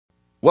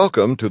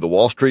Welcome to the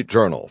Wall Street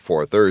Journal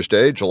for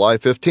Thursday, July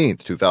 15,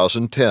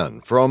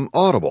 2010, from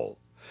Audible.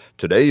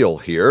 Today you'll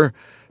hear,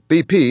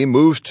 BP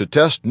moves to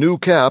test new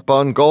cap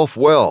on Gulf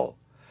well,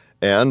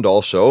 and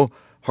also,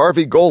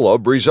 Harvey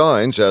Golub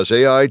resigns as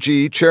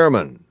AIG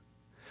chairman.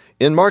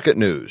 In market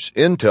news,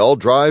 Intel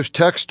drives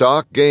tech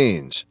stock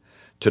gains.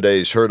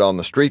 Today's Heard on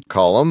the Street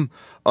column,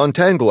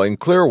 Untangling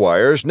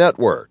Clearwire's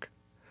Network.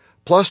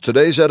 Plus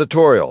today's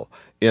editorial,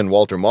 in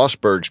Walter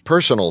Mossberg's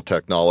Personal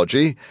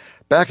Technology,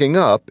 backing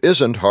up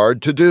isn't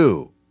hard to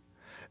do.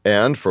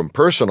 And from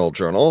Personal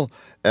Journal,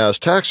 as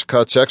tax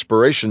cuts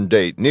expiration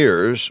date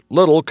nears,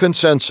 little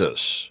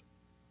consensus.